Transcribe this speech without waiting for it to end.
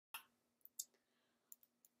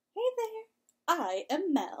I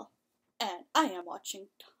am Mel, and I am watching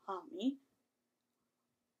Tommy,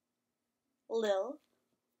 Lil,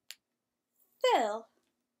 Phil,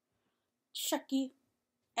 Chucky,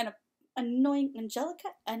 and an annoying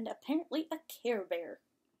Anjelica, and apparently a Care Bear.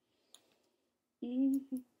 Wah,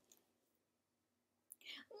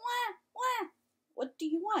 wah. What do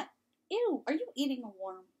you want? Ew, are you eating a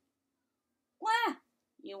worm? Wah.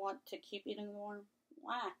 You want to keep eating the worm?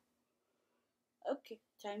 Wah. Okay,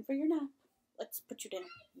 time for your nap. Let's put you down.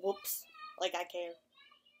 Whoops, like I care.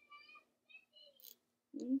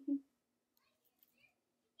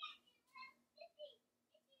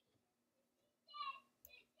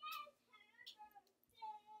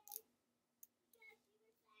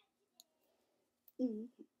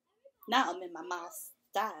 Now I'm in my mouse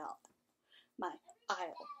style, my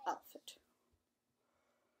aisle outfit.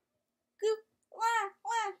 Goop, wah,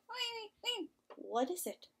 wah, wee, wee. What is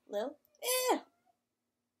it, Lil?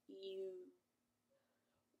 You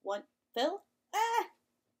want Phil?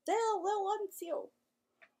 Phil wants you.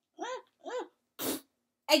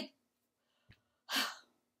 Hey!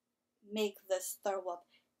 Make this throw up.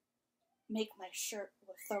 Make my shirt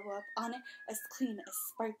with throw up on it as clean, as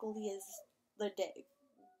sparkly as the day.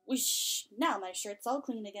 Whoosh! Now my shirt's all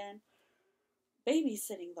clean again.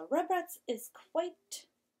 Babysitting the Rugrats is quite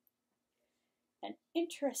an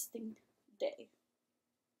interesting day.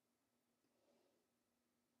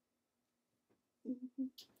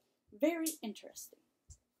 Very interesting.